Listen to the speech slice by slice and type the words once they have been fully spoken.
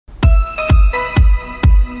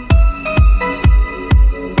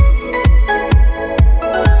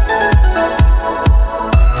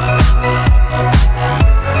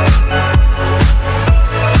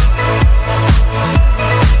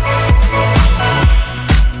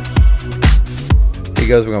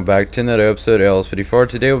guys, welcome back to another episode of LSPDFR.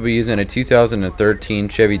 Today we'll be using a 2013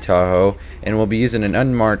 Chevy Tahoe, and we'll be using an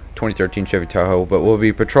unmarked 2013 Chevy Tahoe, but we'll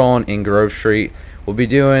be patrolling in Grove Street. We'll be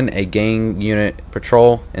doing a gang unit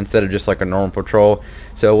patrol instead of just like a normal patrol.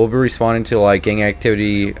 So we'll be responding to like gang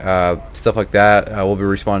activity, stuff like that. We'll be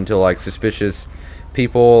responding to like suspicious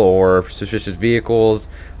people or suspicious vehicles,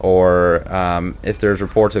 or if there's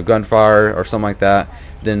reports of gunfire or something like that,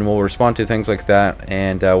 then we'll respond to things like that,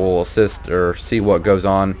 and we'll assist or see what goes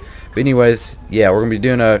on. But anyways, yeah, we're gonna be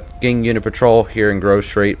doing a gang unit patrol here in Grove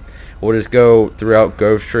Street. We'll just go throughout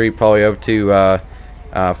Grove Street, probably up to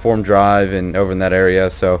Forum Drive and over in that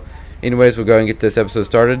area. So anyways, we'll go and get this episode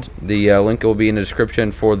started. The link will be in the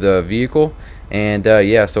description for the vehicle, and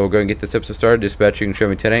yeah, so we'll go and get this episode started. Dispatch, you can show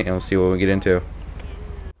me 10-8 and we'll see what we get into.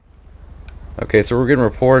 Okay, so we're getting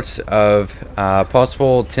reports of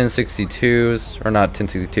possible 1062s, or not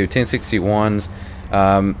 1062, 1061s.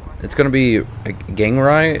 It's going to be a gang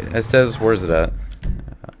riot, it says. Where is it at?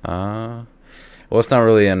 Well, it's not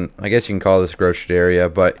really in, I guess you can call this Grove Street area,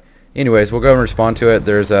 but anyways, we'll go and respond to it.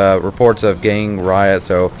 There's reports of gang riot,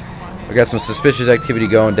 so we got some suspicious activity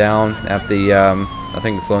going down at the, I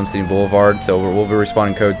think it's Lone Boulevard, so we'll be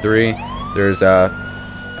responding code 3. There's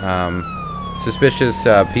suspicious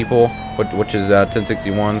people, which is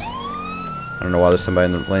 1061s. I don't know why there's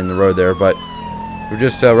somebody laying the road there, but we're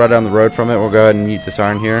just right down the road from it. We'll go ahead and mute the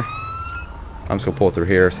siren here. I'm just gonna pull through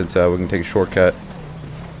here since we can take a shortcut.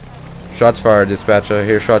 Shots fired, dispatcher.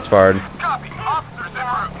 Here, shots fired.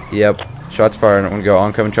 Yep, shots fired. I'm gonna go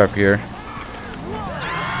oncoming traffic here.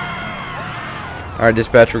 All right,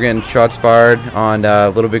 dispatch. We're getting shots fired on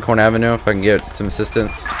Little Bighorn Avenue. If I can get some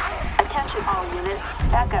assistance. Attention all units.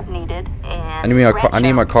 Backup needed. I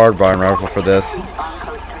need my carbine rifle for this.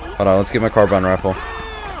 Hold on, let's get my carbine rifle.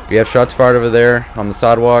 We have shots fired over there on the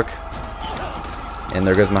sidewalk, and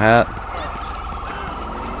there goes my hat.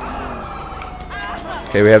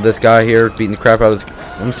 Okay, we have this guy here beating the crap out of this.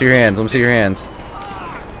 Let me see your hands. Let me see your hands.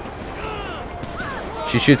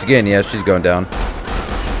 She shoots again. Yeah, she's going down.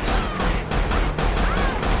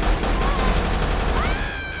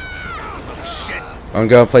 I'm gonna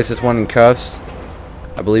go and place this one in cuffs.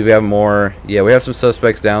 I believe we have more. Yeah, we have some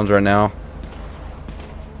suspects downs right now.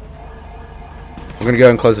 We're gonna go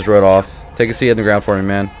and close this road off. Take a seat on the ground for me,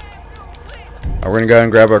 man. We're gonna go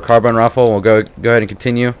and grab our carbine rifle. We'll go ahead and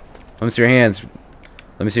continue. Let me see your hands.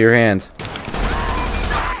 Let me see your hands.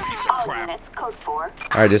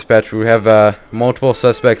 Alright, dispatch, we have multiple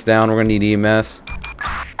suspects down. We're gonna need EMS.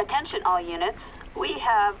 Attention all units. We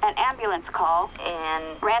have an ambulance call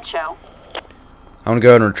in Rancho. I'm gonna go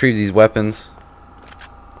ahead and retrieve these weapons.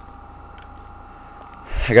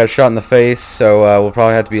 I got a shot in the face, so we'll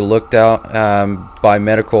probably have to be looked out by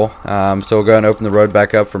medical. So we'll go and open the road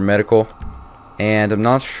back up for medical. And I'm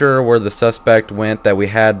not sure where the suspect went that we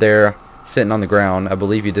had there sitting on the ground. I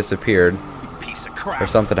believe he disappeared. Piece of crap. Or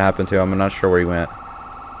something happened to him. I'm not sure where he went.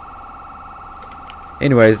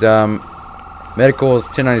 Anyways, medical is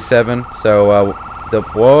 1097. So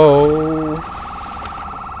whoa.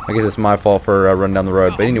 I guess it's my fault for running down the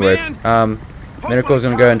road. But anyways, medical is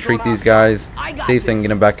going to go and treat these guys, see if they can get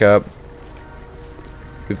them back up.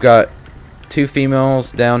 We've got 2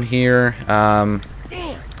 females down here,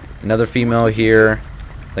 another female here.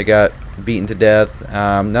 They got beaten to death.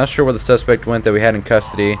 Not sure where the suspect went that we had in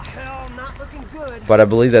custody, but I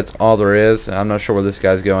believe that's all there is. I'm not sure where this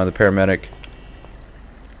guy's going, the paramedic.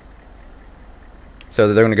 So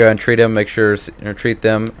they're going to go and treat him, make sure, treat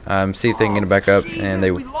them, see if they can get him back up, and they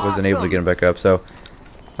wasn't able to get him back up. So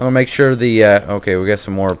I'm gonna make sure the okay, we got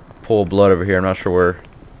some more pool of blood over here. I'm not sure where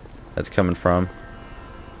that's coming from.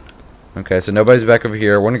 Okay, so nobody's back over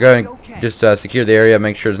here. We're gonna go and just secure the area,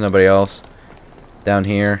 make sure there's nobody else down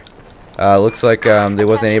here. Looks like they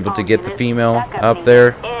wasn't able to get the female up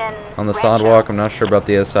there on the sidewalk. I'm not sure about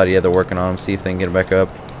the other side. Yeah, they're working on them, see if they can get it back up.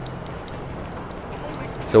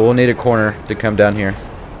 So we'll need a corner to come down here.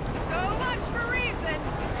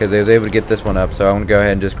 Okay, they was able to get this one up, so I'm gonna go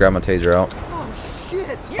ahead and just grab my taser out.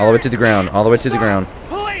 All the way to the ground. All the way to the ground.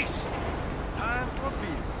 Police!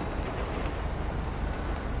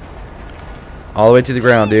 All the way to the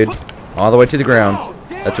ground, dude. All the way to the ground.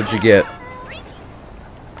 That's what you get.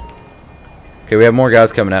 Okay, we have more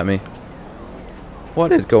guys coming at me.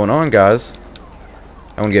 What is going on, guys?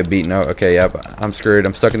 I'm gonna get beaten. Oh, okay, yep. I'm screwed.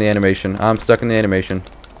 I'm stuck in the animation. I'm stuck in the animation.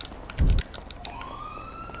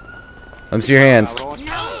 Let me see your hands.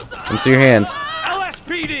 Let me see your hands.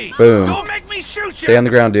 LSPD! Boom. Don't make me shoot you! Stay on the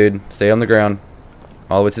ground, dude. Stay on the ground.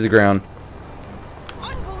 All the way to the ground.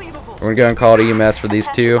 We're gonna go and call it EMS for these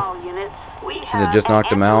 2. Since it just knocked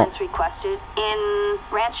them out.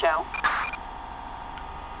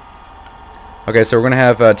 Okay, so we're going to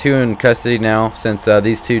have 2 in custody now since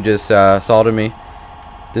these 2 just assaulted me.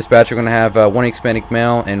 Dispatch, we're going to have 1 Hispanic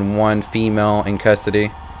male and 1 female in custody.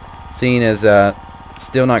 Scene is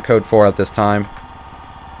still not code 4 at this time.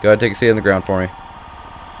 Go ahead and take a seat on the ground for me.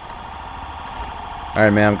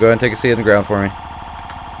 Alright, ma'am, go ahead and take a seat on the ground for me.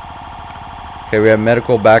 Okay, we have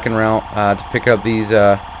medical back en route to pick up these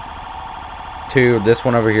 2, this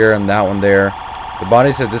one over here and that one there. The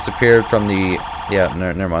bodies have disappeared from the... Yeah,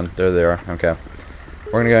 never mind. There they are. Okay.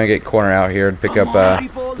 We're going to go and get corner out here to pick up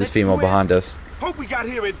this female behind us.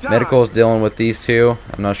 Medical is dealing with these 2.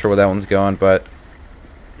 I'm not sure where that one's going, but...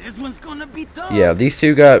 This one's gonna be tough. Yeah, these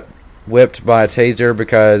 2 got whipped by a taser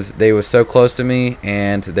because they were so close to me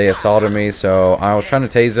and they assaulted me. So I was trying to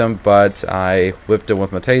tase them, but I whipped them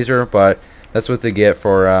with my taser. But that's what they get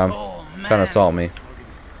for trying to assault me.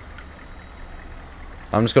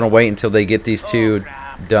 I'm just going to wait until they get these 2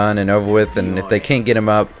 done and over with, and if they can't get them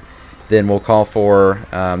up, then we'll call for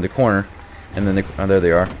the corner, and then there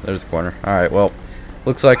they are. There's the corner. Alright, well,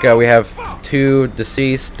 looks like we have 2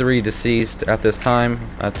 deceased, 3 deceased at this time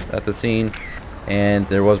at the scene, and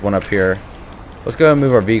there was one up here. Let's go ahead and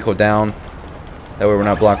move our vehicle down. That way we're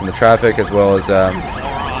not blocking the traffic, as well as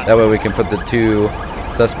that way we can put the 2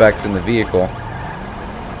 suspects in the vehicle.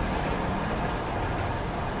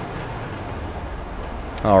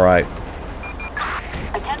 Alright.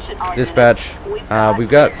 Dispatch, we've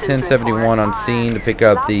got 1071 on scene to pick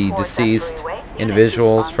up the deceased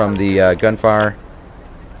individuals from the gunfire.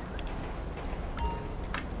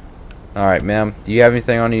 Alright, ma'am. Do you have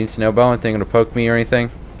anything on you need to know about? Anything to poke me or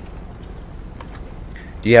anything?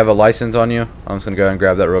 Do you have a license on you? I'm just going to go ahead and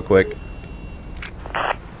grab that real quick.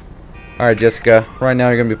 Alright, Jessica. Right now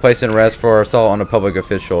you're going to be placed in arrest for assault on a public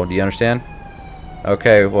official. Do you understand?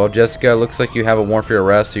 Okay, well, Jessica, looks like you have a warrant for your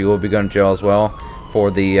arrest, so you will be going to jail as well for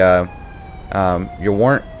the your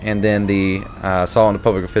warrant and then the assault on a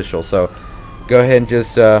public official. So go ahead and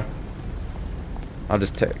just I'll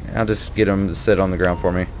just get him to sit on the ground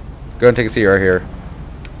for me. Go ahead and take a seat right here.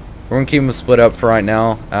 We're gonna keep them split up for right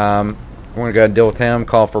now. We're gonna go ahead and deal with him.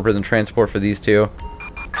 Call for prison transport for these 2.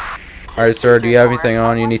 Alright, sir. Do you have anything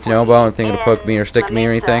on you need to know about? Anything to poke me or stick me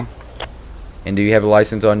or anything? And do you have a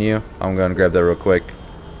license on you? I'm going to grab that real quick.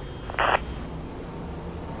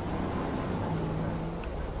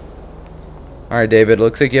 Alright, David.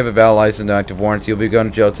 Looks like you have a valid license and active warrants. You'll be going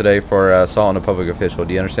to jail today for assault on a public official.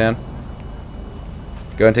 Do you understand?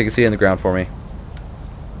 Go ahead and take a seat on the ground for me.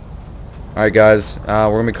 Alright, guys. We're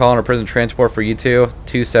going to be calling a prison transport for you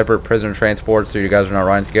 2 separate prison transports, so you guys are not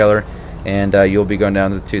riding together. And you'll be going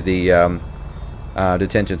down to the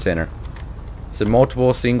detention center. So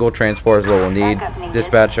multiple single transport is what we'll need.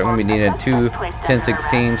 Dispatch, I'm going to be needing 2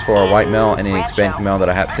 1016s for a white male and an Hispanic male that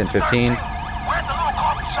I have 1015.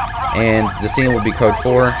 And the scene will be code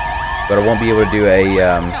 4, but I won't be able to do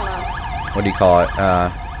a, what do you call it,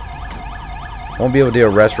 won't be able to do a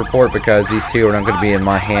arrest report because these 2 are not going to be in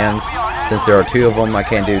my hands. Since there are 2 of them, I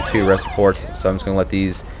can't do 2 arrest reports, so I'm just going to let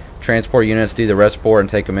these transport units do the arrest report and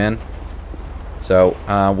take them in. So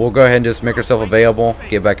we'll go ahead and just make ourselves available,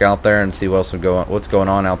 get back out there and see what else what's going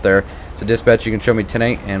on out there. So dispatch, you can show me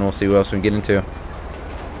 10-8 and we'll see what else we can get into.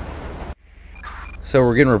 So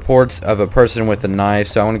we're getting reports of a person with a knife,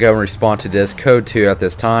 so I want to go and respond to this code 2 at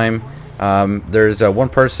this time. There's one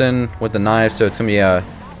person with a knife, so it's going to be a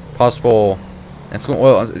possible,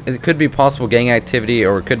 well, it could be possible gang activity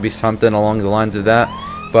or it could be something along the lines of that,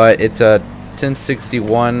 but it's a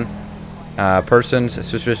 1061 person,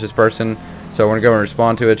 suspicious person. So we're going to go and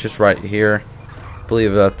respond to it just right here. I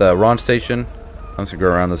believe at the Ron station. I'm just going to go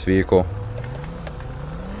around this vehicle.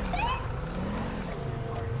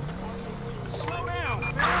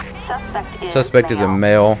 Suspect is a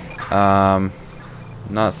male.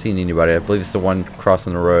 Not seeing anybody. I believe it's the one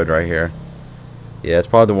crossing the road right here. Yeah, it's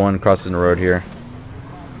probably the one crossing the road here.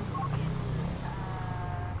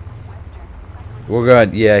 We'll go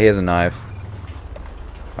ahead. Yeah, he has a knife.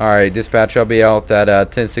 Alright, dispatch, I'll be out at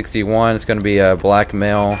 1061. It's going to be a black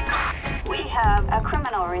male. We have a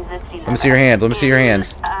criminal resisting. Let me see your hands. Let me see your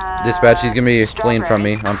hands. Dispatch, he's going to be fleeing from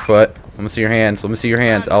me on foot. Let me see your hands. Let me see your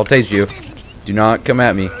hands. I'll tase you. Do not come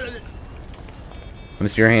at me. Let me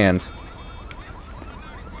see your hands.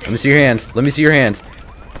 Let me see your hands. Let me see your hands.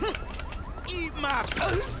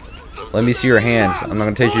 Let me see your hands. I'm not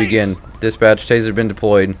going to tase you again. Dispatch, taser been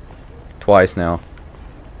deployed twice now.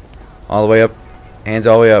 All the way up. Hands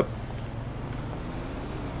all the way up.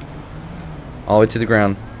 All the way to the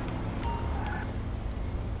ground.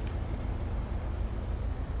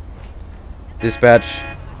 Dispatch,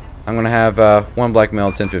 I'm going to have one black male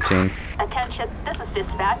at 1015. Attention, this is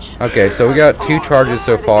dispatch. Okay, so we got 2 charges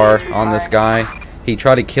so far on this guy. he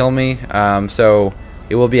tried to kill me. So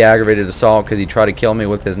it will be aggravated assault because he tried to kill me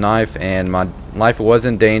with his knife, and my life was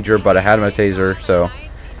in danger, but I had my taser. So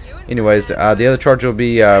anyways, the other charge will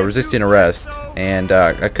be resisting arrest, and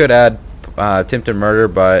I could add attempted murder,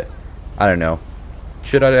 but I don't know.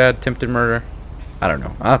 Should I add attempted murder? I don't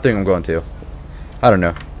know. I think I'm going to. I don't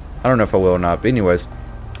know. I don't know if I will or not. But anyways,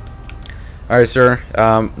 alright, sir.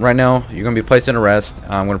 Right now you're gonna be placed in arrest.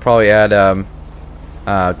 I'm gonna probably add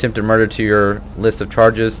attempted murder to your list of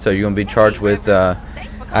charges. So you're gonna be charged with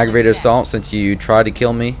aggravated assault since you tried to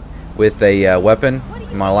kill me with a weapon.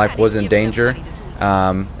 My life was in danger.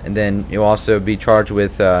 And then you'll also be charged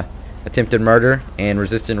with attempted murder and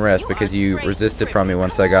resisting arrest because you resisted from me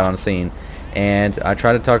once I got on scene. And I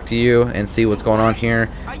tried to talk to you and see what's going on here.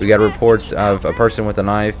 We got reports of a person with a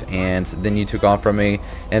knife, and then you took off from me.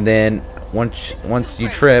 And then once you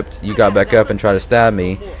tripped, you got back up and tried to stab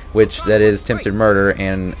me, which that is attempted murder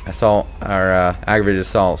and assault or aggravated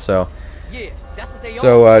assault. So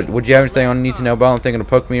would you have anything I need to know about? I'm thinking to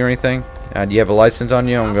poke me or anything? Do you have a license on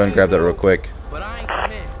you? I'm going to grab that real quick.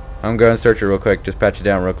 I'm going to search it real quick. Just pat you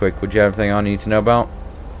down real quick. Would you have anything I need to know about?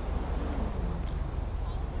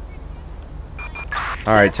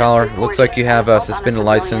 Alright, Tyler, looks like you have a suspended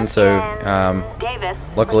license, so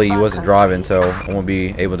luckily you wasn't driving, so I won't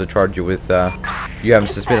be able to charge you with you having a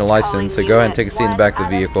suspended license, so go ahead and take a seat in the back of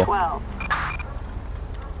the vehicle.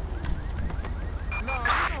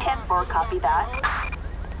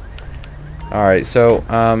 Alright, so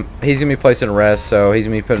he's going to be placed in arrest, so he's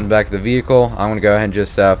going to be put in the back of the vehicle. I'm going to go ahead and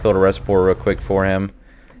just fill the arrest report real quick for him,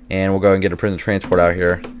 and we'll go and get a prison transport out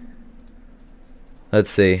here. Let's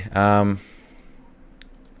see.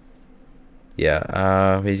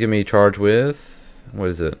 Yeah, he's going to be charged with, what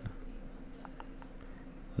is it?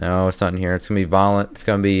 No, it's not in here. It's going to be violent. It's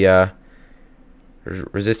going to be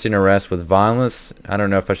resisting arrest with violence. I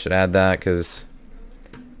don't know if I should add that because,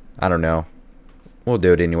 I don't know. We'll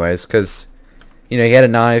do it anyways because, you know, he had a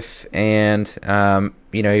knife and,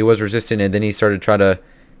 you know, he was resisting and then he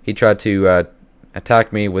tried to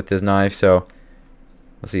attack me with his knife. So,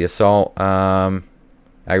 let's see, assault,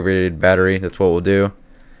 aggravated battery. That's what we'll do.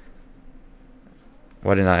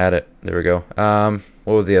 Why didn't I add it? There we go.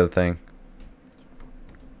 What was the other thing?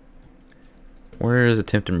 Where is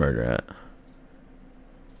attempted murder at?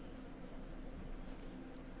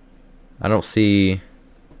 I don't see.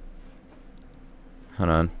 Hold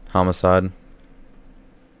on. Homicide.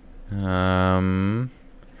 Attempted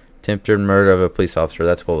murder of a police officer.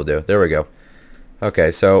 That's what we'll do. There we go.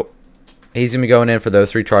 Okay, so he's gonna be going in for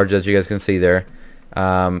those 3 charges, as you guys can see there.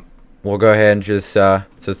 We'll go ahead and just so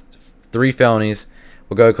 3 felonies.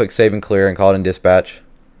 We'll go click save and clear and call it in dispatch.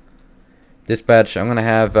 Dispatch, I'm gonna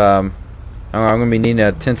have I'm gonna be needing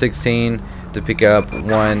a 1016 to pick up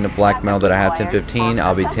one black male that I had 1015.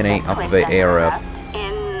 I'll be 10-8 off of a ARF.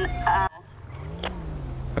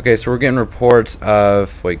 Okay, so we're getting reports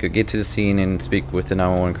of get to the scene and speak with the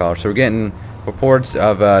 911 caller. So we're getting reports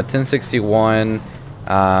of 1061.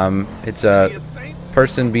 It's a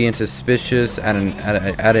person being suspicious at an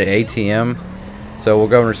ATM. So we'll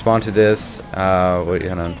go and respond to this. Wait,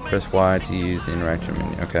 hold on. Press Y to use the interaction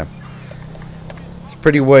menu. Okay.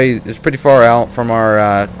 It's pretty far out from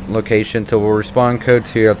our location, so we'll respond code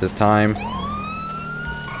 2 at this time.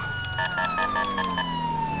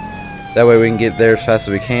 That way we can get there as fast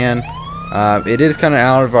as we can. It is kind of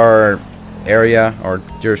out of our area or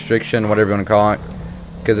jurisdiction, whatever you want to call it,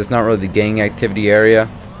 because it's not really the gang activity area.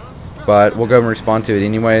 But we'll go and respond to it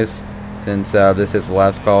anyways, since this is the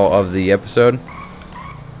last call of the episode.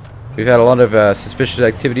 We've had a lot of suspicious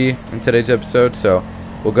activity in today's episode, so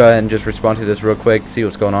we'll go ahead and just respond to this real quick, see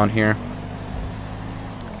what's going on here.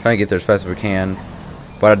 Trying to get there as fast as we can,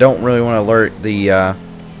 but I don't really want to alert the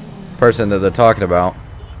person that they're talking about.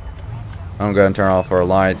 I'm going to turn off our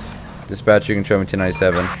lights. Dispatch, you can show me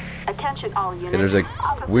 1097. Attention all units. Okay, there's a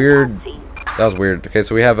weird. That was weird. Okay,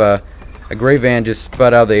 so we have a gray van just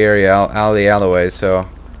spud out of the area, out of the alleyway. So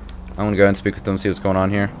I'm gonna go ahead and speak with them, see what's going on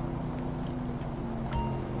here.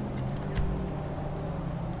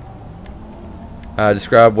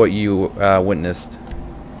 Describe what you witnessed.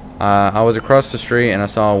 I was across the street and I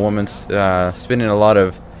saw a woman spending a lot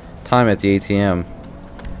of time at the ATM.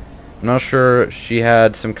 I'm not sure, she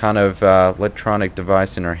had some kind of electronic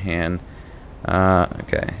device in her hand.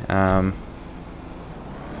 Okay.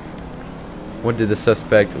 What did the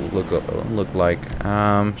suspect look like?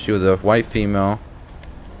 She was a white female.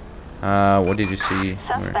 What did you see?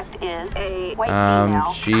 Suspect is a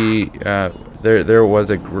white female. There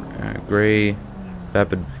was a gray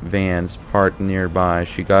vapid vans parked nearby.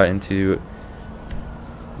 She got into.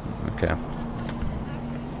 Okay.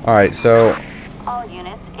 All right. So All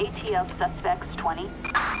units, ATF suspects 20.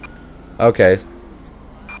 Okay.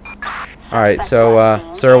 Alright,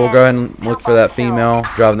 so, sir, we'll go ahead and look for that female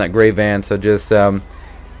driving that gray van. So just, I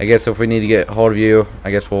guess if we need to get hold of you,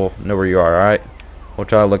 I guess we'll know where you are, alright? We'll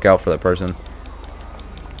try to look out for that person.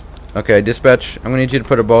 Okay, dispatch, I'm going to need you to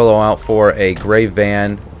put a bolo out for a gray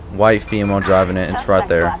van, white female driving it. It's right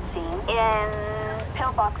there.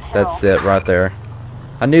 That's it, right there.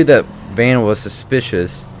 I knew that van was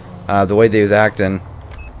suspicious, the way they was acting.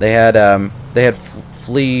 They had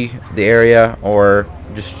flee the area or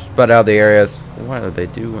just spud out of the areas. What are they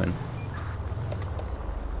doing?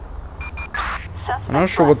 I'm not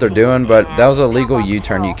sure what they're doing, but that was a legal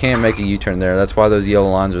U-turn. You can't make a U-turn there. That's why those yellow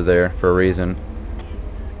lines are there, for a reason.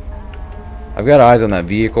 I've got eyes on that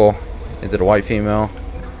vehicle. Is it a white female?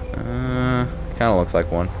 Kind of looks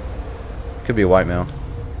like one. Could be a white male.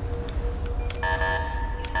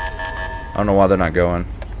 I don't know why they're not going.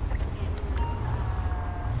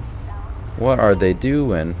 What are they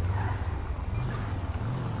doing?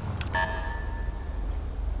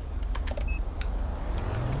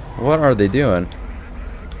 What are they doing?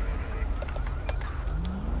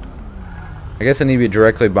 I guess I need to be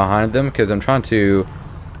directly behind them because I'm trying to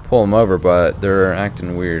pull them over, but they're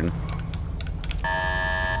acting weird.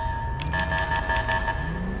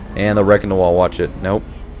 And they're wrecking the wall. Watch it. Nope.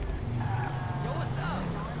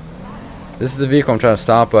 This is the vehicle I'm trying to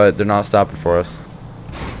stop, but they're not stopping for us.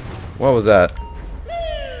 What was that?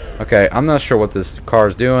 Okay, I'm not sure what this car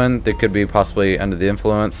is doing. They could be possibly under the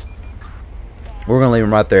influence. We're going to leave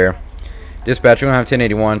them right there. Dispatch, we're going to have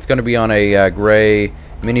 1081. It's going to be on a gray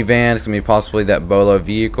minivan. It's going to be possibly that Bolo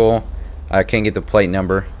vehicle. I can't get the plate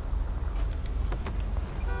number.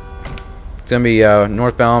 It's going to be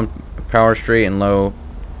northbound Power Street and low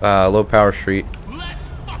Power Street. Let's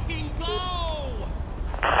fucking go!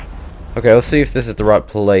 Okay, let's see if this is the right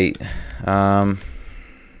plate.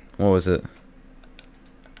 What was it?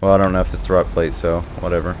 Well, I don't know if it's the right plate, so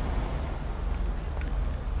whatever.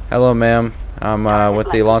 Hello, ma'am. I'm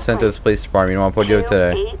with the Los Santos Police Department. You know what I'll put you over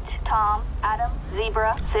today? 8, Tom, Adam,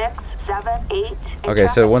 Zebra, 6, 7, 8. Okay,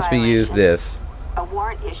 so once we use this, a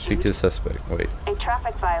warrant issued. speak to the suspect. Wait. A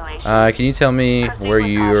traffic violation. Can you tell me where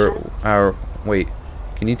you are? Wait.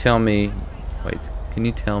 Can you tell me? Wait. Can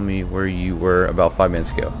you tell me where you were about 5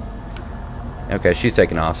 minutes ago? Okay, she's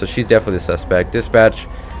taking off, so she's definitely the suspect. Dispatch,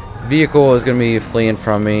 vehicle is going to be fleeing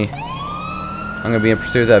from me. I'm going to be in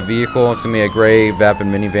pursuit of that vehicle. It's going to be a gray Vapid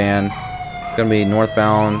minivan. It's going to be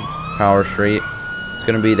northbound Power Street. It's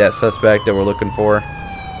going to be that suspect that we're looking for.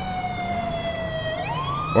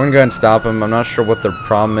 We're going to go ahead and stop them. I'm not sure what their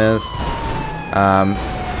problem is.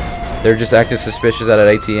 They're just acting suspicious at an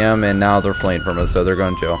ATM, and now they're fleeing from us, so they're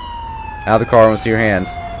going to jail. Out of the car, I want to see your hands.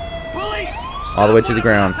 Police! All the way to the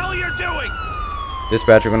ground. What the hell you're doing?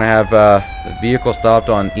 Dispatch, we're going to have the vehicle stopped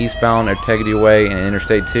on eastbound Integrity Way and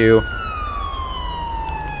Interstate 2.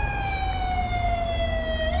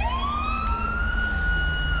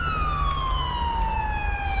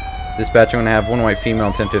 Dispatch, I'm going to have one white female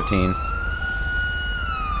on 1015.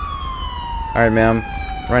 Alright, ma'am.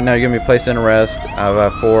 Right now, you're going to be placed in arrest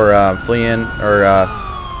for fleeing or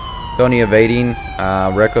felony evading.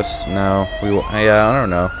 Reckless, no. I don't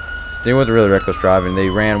know. They wasn't really reckless driving. They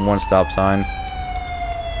ran one stop sign.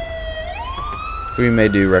 We may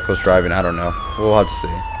do reckless driving. I don't know. We'll have to see.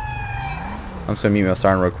 I'm just going to mute my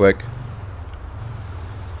siren real quick.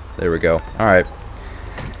 There we go. Alright.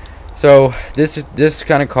 So this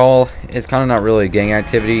kind of call is kind of not really gang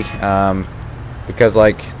activity, because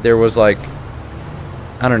like there was like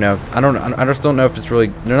I don't know, I just don't know if it's really,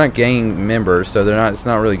 they're not gang members, so they're not, it's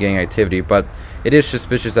not really gang activity, but it is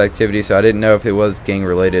suspicious activity, so I didn't know if it was gang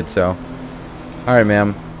related. So all right,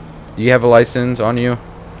 ma'am, do you have a license on you?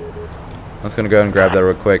 I'm just gonna go and grab that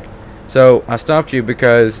real quick. So I stopped you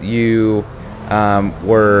because you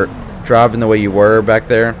were driving the way you were back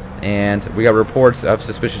there, and we got reports of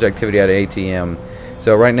suspicious activity at an ATM.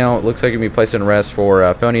 So right now it looks like you're going to be placed in arrest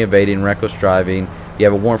for felony evading, reckless driving. You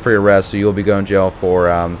have a warrant for your arrest, so you'll be going to jail for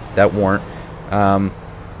that warrant.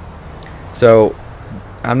 So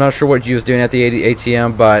I'm not sure what you was doing at the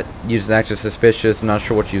ATM, but you was actually suspicious. I'm not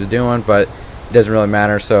sure what you was doing, but it doesn't really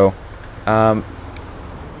matter. So I'm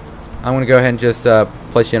going to go ahead and just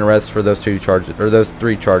place you in arrest for those 2 charges, or those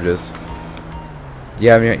 3 charges. Do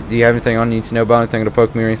you have anything on you need to know about? Anything to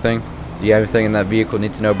poke me or anything? Do you have anything in that vehicle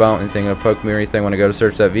need to know about? Anything to poke me or anything when I go to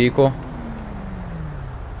search that vehicle?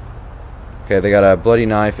 Okay, they got a bloody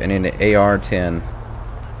knife and an AR-10.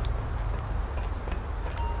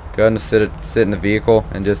 Go ahead and sit in the vehicle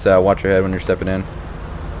and just watch your head when you're stepping in.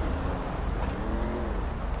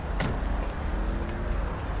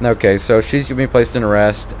 Okay, so she's going to be placed in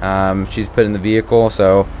arrest. She's put in the vehicle,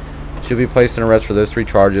 so she'll be placed in arrest for those 3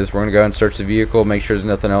 charges. We're going to go and search the vehicle, make sure there's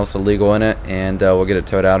nothing else illegal in it, and we'll get it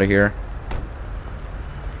towed out of here.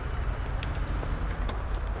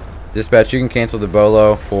 Dispatch, you can cancel the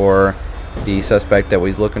BOLO for the suspect that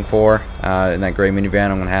we's looking for in that gray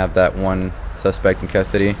minivan. I'm going to have that one suspect in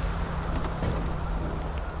custody.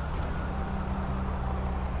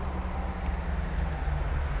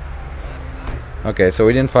 Okay, so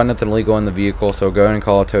we didn't find nothing illegal in the vehicle, so go ahead and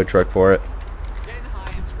call a tow truck for it.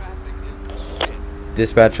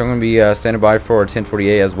 Dispatch, I'm going to be standing by for a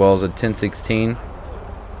 1048 as well as a 1016.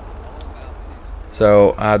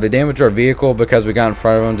 So they damaged our vehicle because we got in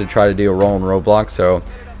front of them to try to do a rolling roadblock. So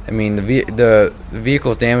I mean the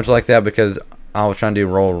vehicle's damaged like that because I was trying to do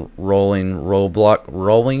rolling roadblock.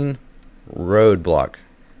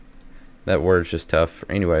 That word's just tough.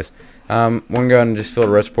 Anyways, we're gonna go ahead and just fill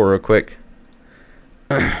the arrest report real quick.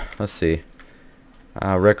 Let's see.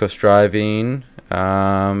 Reckless driving,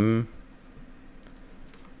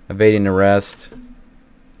 evading arrest.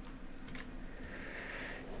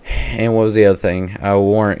 And what was the other thing? A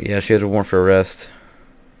warrant. Yeah, she has a warrant for arrest.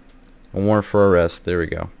 A warrant for arrest. There we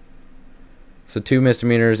go. So 2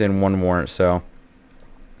 misdemeanors and 1 warrant. So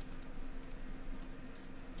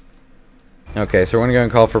okay, so we're gonna go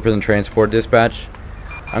and call for prison transport. Dispatch,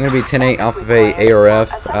 I'm gonna be 10-8 off of a ARF.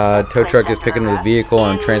 Tow truck is picking up the vehicle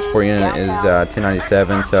and transport unit is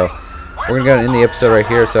 1097. So we're gonna go and end the episode right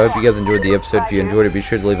here. So I hope you guys enjoyed the episode. If you enjoyed it, be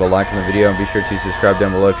sure to leave a like on the video and be sure to subscribe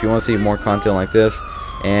down below if you want to see more content like this.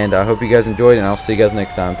 And I hope you guys enjoyed, and I'll see you guys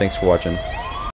next time. Thanks for watching.